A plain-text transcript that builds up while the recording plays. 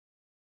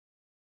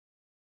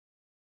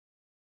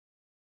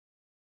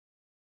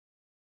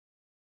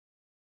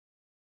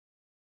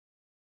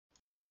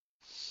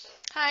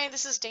Hi,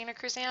 this is Danna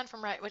Cruzan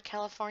from Wrightwood,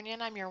 California,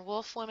 and I'm your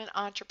Wolf Woman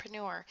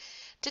entrepreneur.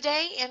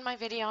 Today in my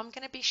video, I'm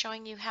going to be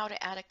showing you how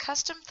to add a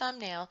custom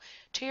thumbnail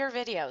to your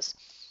videos.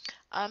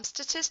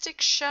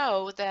 Statistics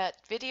show that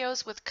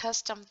videos with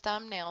custom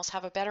thumbnails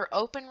have a better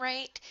open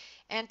rate,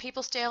 and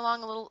people stay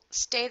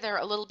there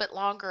a little bit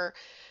longer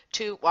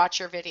to watch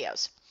your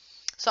videos.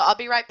 So I'll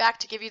be right back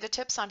to give you the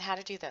tips on how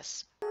to do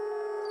this.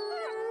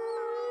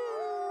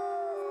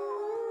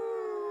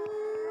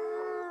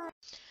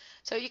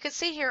 So you can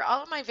see here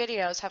all of my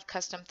videos have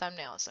custom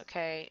thumbnails,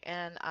 okay?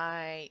 And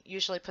I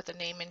usually put the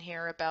name in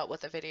here about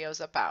what the video is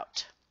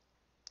about.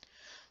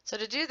 So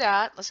to do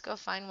that, let's go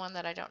find one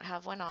that I don't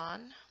have one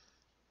on.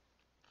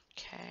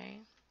 Okay.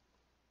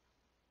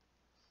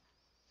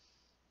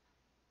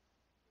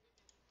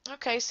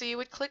 Okay, so you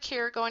would click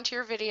here, go into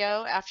your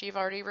video after you've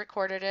already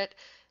recorded it.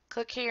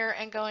 Click here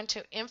and go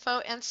into Info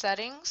and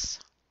Settings.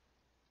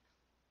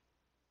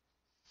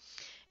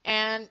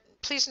 And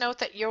please note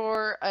that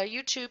your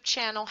YouTube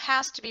channel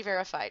has to be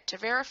verified. To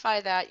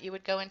verify that, you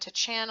would go into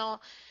Channel,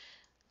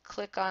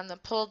 click on the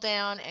pull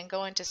down and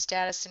go into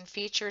Status and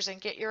Features and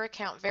get your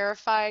account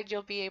verified.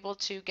 You'll be able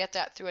to get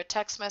that through a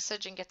text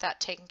message and get that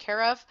taken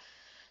care of.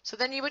 So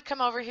then you would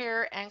come over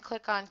here and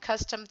click on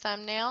Custom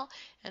Thumbnail,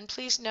 and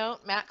please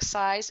note max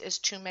size is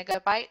 2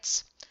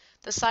 megabytes.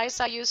 The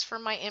size I use for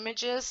my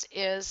images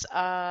is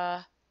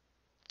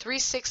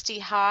 360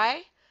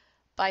 high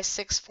by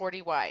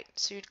 640 wide.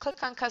 So you'd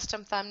click on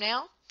Custom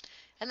Thumbnail,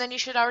 and then you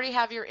should already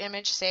have your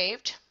image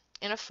saved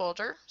in a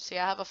folder. See,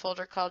 I have a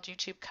folder called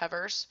YouTube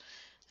Covers.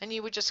 And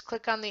you would just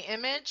click on the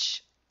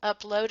image,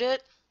 upload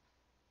it,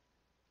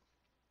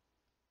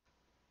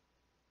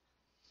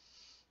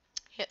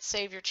 hit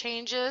Save Your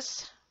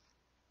Changes,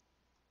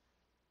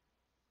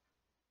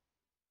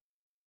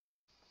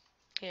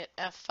 hit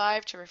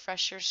F5 to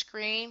refresh your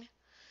screen,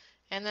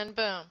 and then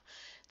boom.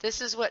 This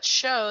is what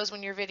shows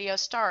when your video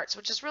starts,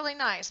 which is really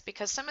nice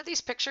because some of these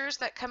pictures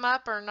that come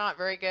up are not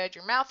very good.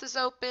 Your mouth is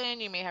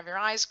open, you may have your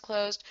eyes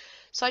closed.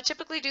 So I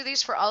typically do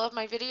these for all of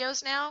my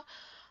videos now.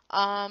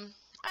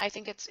 I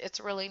think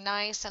it's really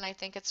nice, and I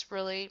think it's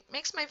really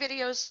makes my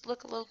videos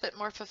look a little bit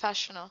more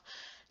professional.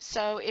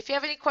 So if you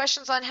have any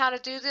questions on how to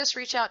do this,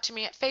 reach out to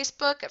me at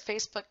Facebook at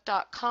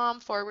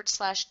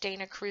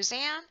facebook.com/Danna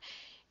Cruzan,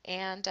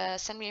 and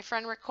send me a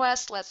friend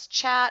request. Let's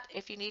chat.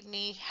 If you need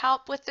any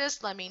help with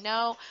this, let me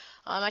know.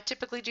 I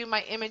typically do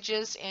my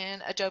images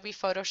in Adobe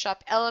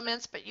Photoshop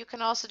Elements, but you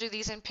can also do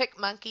these in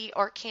PicMonkey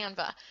or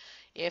Canva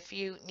if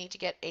you need to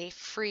get a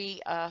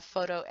free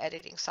photo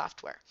editing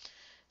software.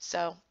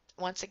 So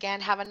once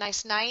again, have a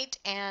nice night,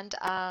 and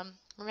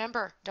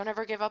remember, don't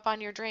ever give up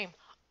on your dream.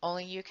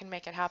 Only you can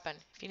make it happen.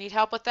 If you need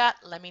help with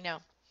that, let me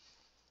know.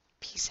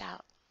 Peace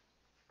out.